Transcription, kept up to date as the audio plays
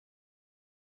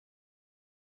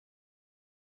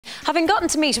Having gotten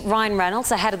to meet Ryan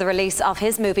Reynolds ahead of the release of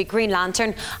his movie Green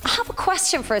Lantern, I have a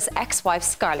question for his ex-wife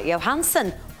Scarlett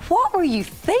Johansson. What were you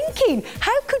thinking?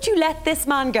 How could you let this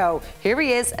man go? Here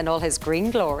he is in all his green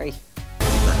glory.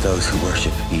 Let those who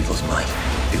worship evil's might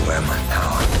beware my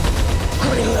power.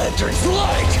 Green Lantern's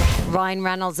light! Ryan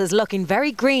Reynolds is looking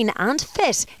very green and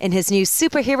fit in his new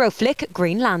superhero flick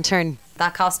Green Lantern.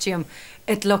 That costume,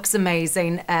 it looks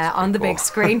amazing on the big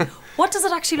screen. What does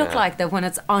it actually look like though when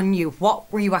it's on you?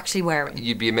 What were you actually wearing?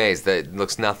 You'd be amazed that it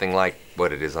looks nothing like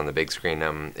what it is on the big screen.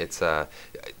 It's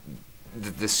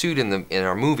the suit in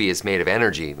our movie is made of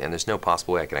energy, and there's no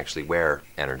possible way I can actually wear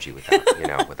energy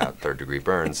without without third-degree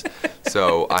burns.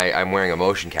 So I'm wearing a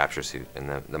motion capture suit, and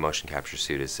the motion capture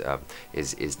suit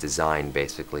is designed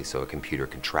basically so a computer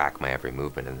can track my every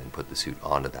movement and then put the suit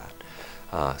onto that.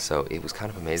 So it was kind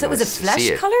of amazing. So was it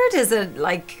flesh-coloured? Is it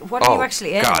like, what are you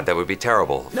actually in? Oh God, that would be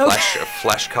terrible. No.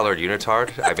 Flesh-coloured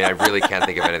unitard. I mean, I really can't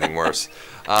think of anything worse.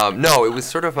 No, it was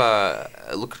sort of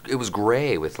it was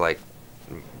grey with like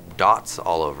dots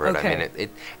all over it. Okay. I mean,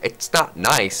 it's not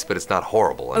nice, but it's not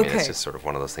horrible. I mean, it's just sort of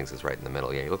one of those things that's right in the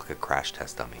middle. Yeah, you look like a crash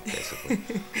test dummy, basically.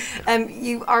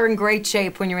 You are in great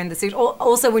shape when you're in the suit.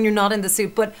 Also, when you're not in the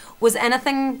suit. But was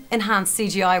anything enhanced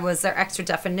CGI? Was there extra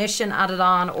definition added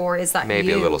on, or is that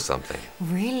maybe a little something?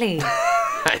 Really?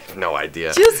 I have no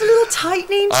idea. Just a little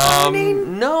tightening,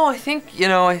 shining? No, I think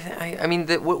I mean,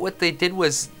 what they did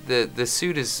was the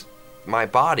suit is my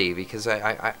body, because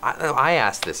I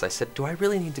asked this. I said, do I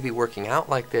really need to be working out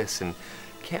like this? And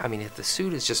I mean, if the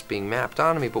suit is just being mapped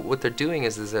onto me, but what they're doing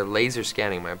is they're laser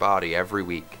scanning my body every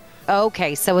week.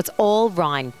 Okay, so it's all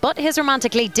Ryan. But his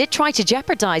romantic lead did try to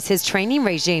jeopardise his training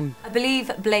regime. I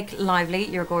believe Blake Lively,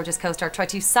 your gorgeous co-star, tried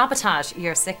to sabotage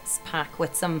your six-pack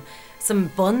with some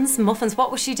buns, muffins.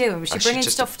 What was she doing? Was she bringing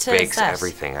stuff to bakes set?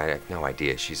 Everything. I have no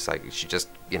idea. She's like, she just,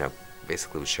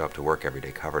 basically would show up to work every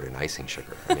day covered in icing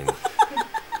sugar. I mean, at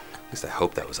least I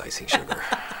hope that was icing sugar.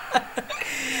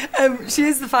 She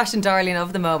is the fashion darling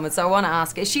of the moment, so I want to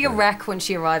ask, is she a wreck when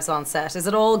she arrives on set? Is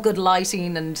it all good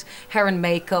lighting and hair and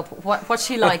makeup? What's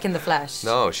she like in the flesh?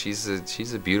 No, she's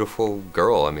a beautiful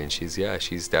girl. I mean, she's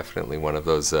definitely one of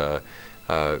those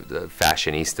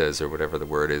fashionistas, or whatever the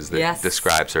word is that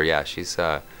describes her. Yeah, she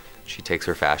takes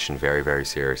her fashion very, very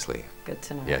seriously. Good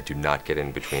to know. Yeah, do not get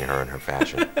in between her and her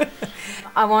fashion.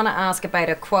 I want to ask about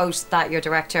a quote that your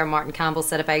director, Martin Campbell,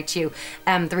 said about you.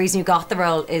 The reason you got the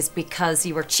role is because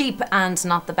you were cheap and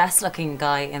not the best looking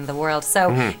guy in the world.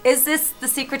 So is this the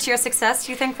secret to your success,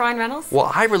 do you think, Ryan Reynolds?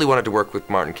 Well, I really wanted to work with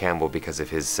Martin Campbell because of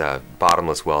his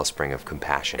bottomless wellspring of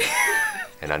compassion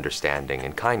and understanding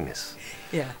and kindness.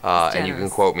 Yeah, and you can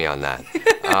quote me on that.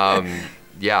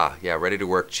 Yeah, ready to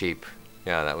work cheap.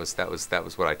 Yeah, that was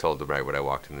what I told them right when I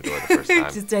walked in the door the first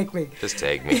time. Just take me. Just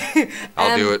take me.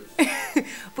 I'll do it.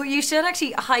 But you should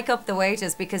actually hike up the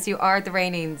wages, because you are the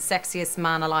reigning sexiest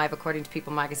man alive, according to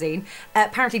People magazine.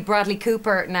 Apparently Bradley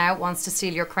Cooper now wants to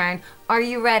steal your crown. Are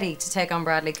you ready to take on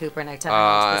Bradley Cooper now to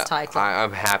hand this title?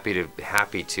 I'm happy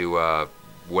to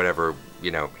whatever,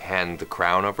 hand the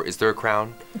crown over. Is there a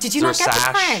crown? Did you not get the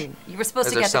crown? You were supposed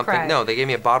to get the crown. No, they gave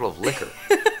me a bottle of liquor.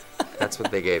 That's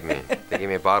what they gave me. They gave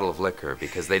me a bottle of liquor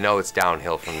because they know it's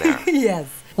downhill from there. Yes.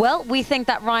 Well, we think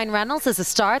that Ryan Reynolds is a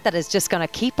star that is just going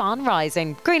to keep on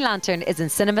rising. Green Lantern is in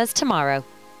cinemas tomorrow.